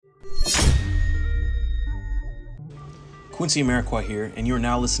Quincy Amarikwa here, and you are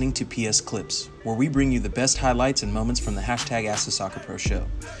now listening to PS Clips, where we bring you the best highlights and moments from the hashtag Ask the Soccer Pro show.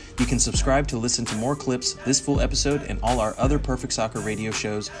 You can subscribe to listen to more clips, this full episode, and all our other Perfect Soccer radio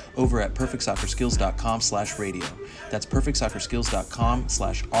shows over at perfectsoccerskills.com/radio. That's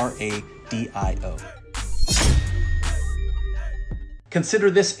perfectsoccerskills.com/RADIO. Consider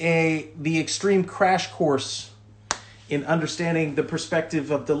this the extreme crash course in understanding the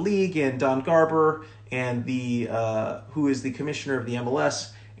perspective of the league and Don Garber and the who is the commissioner of the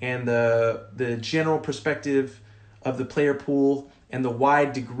MLS, and the general perspective of the player pool and the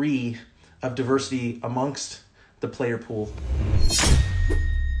wide degree of diversity amongst the player pool.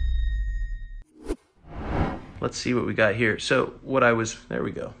 Let's see what we got here. There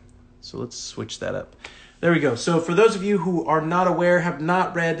we go. So let's switch that up. There we go. So for those of you who are not aware, have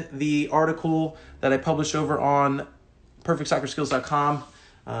not read the article that I published over on perfectsoccerskills.com,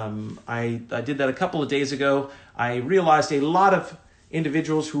 I did that a couple of days ago. I realized a lot of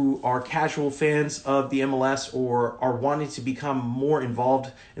individuals who are casual fans of the MLS or are wanting to become more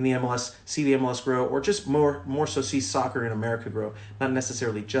involved in the MLS, see the MLS grow, or just more so see soccer in America grow, not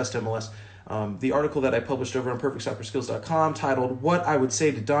necessarily just MLS. The article that I published over on perfectsoccerskills.com titled "What I Would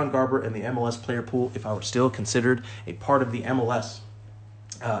Say to Don Garber and the MLS Player Pool If I Were Still Considered a Part of the MLS."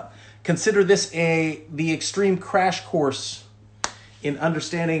 Consider this the extreme crash course in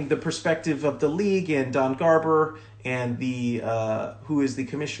understanding the perspective of the league and Don Garber and the who is the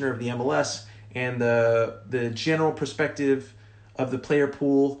commissioner of the MLS, and the general perspective of the player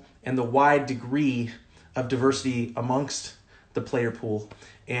pool and the wide degree of diversity amongst the player pool,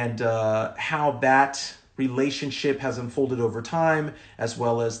 and how that relationship has unfolded over time, as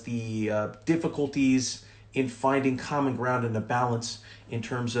well as the difficulties in finding common ground and a balance in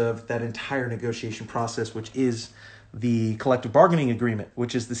terms of that entire negotiation process, which is the collective bargaining agreement,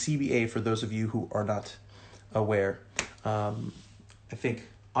 which is the CBA for those of you who are not aware. I think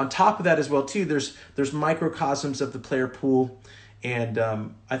on top of that as well too, there's microcosms of the player pool, and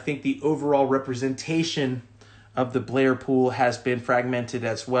I think the overall representation of the player pool has been fragmented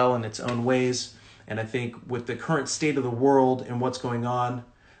as well in its own ways. And I think with the current state of the world and what's going on,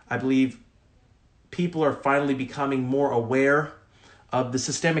 I believe people are finally becoming more aware of the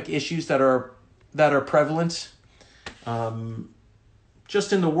systemic issues that are prevalent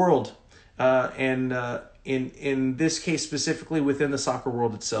just in the world, and in this case specifically within the soccer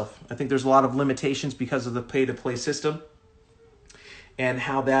world itself. I think there's a lot of limitations because of the pay-to-play system and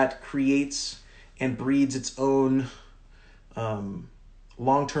how that creates and breeds its own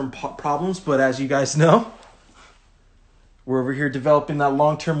long-term problems. But as you guys know, we're over here developing that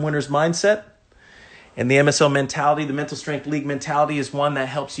long-term winner's mindset. And the MSL mentality, the Mental Strength League mentality, is one that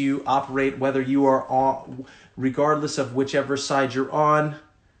helps you operate whether you are on, regardless of whichever side you're on,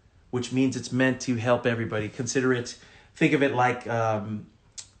 which means it's meant to help everybody. Think of it like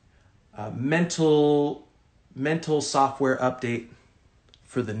mental software update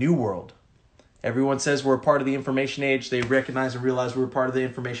for the new world. Everyone says we're a part of the information age. They recognize and realize we're a part of the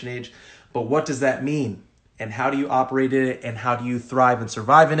information age. But what does that mean? And how do you operate in it? And how do you thrive and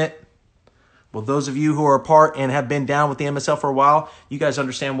survive in it? Well, those of you who are a part and have been down with the MSL for a while, you guys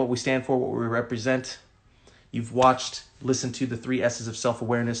understand what we stand for, what we represent. You've listened to the 3 S's of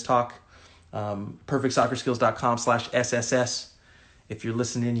self-awareness talk, perfectsoccerskills.com/SSS. If you're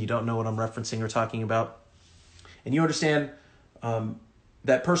listening, you don't know what I'm referencing or talking about. And you understand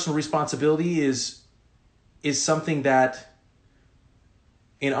that personal responsibility is something that,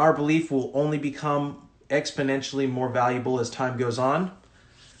 in our belief, will only become exponentially more valuable as time goes on,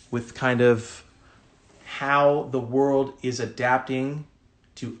 with kind of how the world is adapting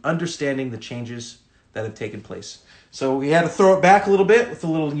to understanding the changes that have taken place. So we had to throw it back a little bit with a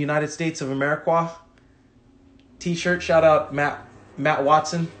little United States of Amarikwa t-shirt. Shout out Matt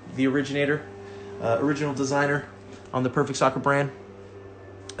Watson, the original designer on the Perfect Soccer brand.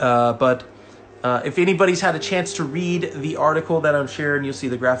 But if anybody's had a chance to read the article that I'm sharing, you'll see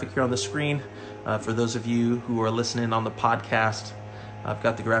the graphic here on the screen. For those of you who are listening on the podcast, I've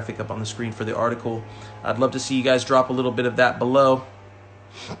got the graphic up on the screen for the article. I'd love to see you guys drop a little bit of that below.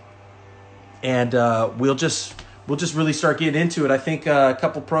 And we'll just really start getting into it. I think a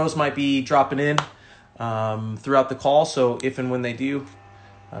couple pros might be dropping in throughout the call. So if and when they do,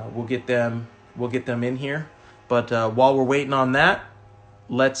 we'll get them in here. But while we're waiting on that,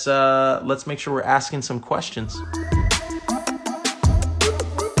 let's make sure we're asking some questions.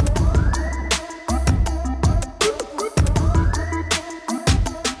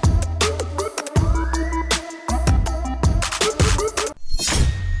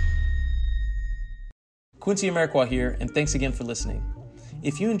 Quincy Amarikwa here, and thanks again for listening.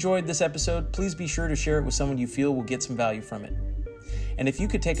 If you enjoyed this episode, please be sure to share it with someone you feel will get some value from it. And if you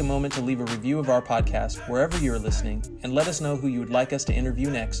could take a moment to leave a review of our podcast wherever you're listening and let us know who you would like us to interview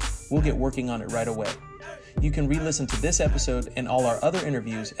next, we'll get working on it right away. You can re-listen to this episode and all our other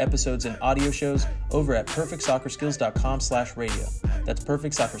interviews, episodes, and audio shows over at perfectsoccerskills.com/radio. That's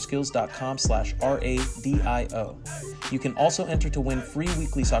perfectsoccerskills.com/radio. You can also enter to win free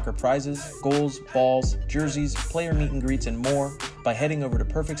weekly soccer prizes, goals, balls, jerseys, player meet and greets, and more by heading over to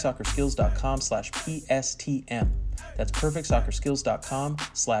perfectsoccerskills.com/PSTM. That's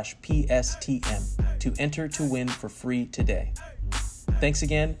perfectsoccerskills.com/PSTM to enter to win for free today. Thanks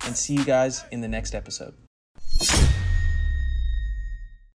again, and see you guys in the next episode.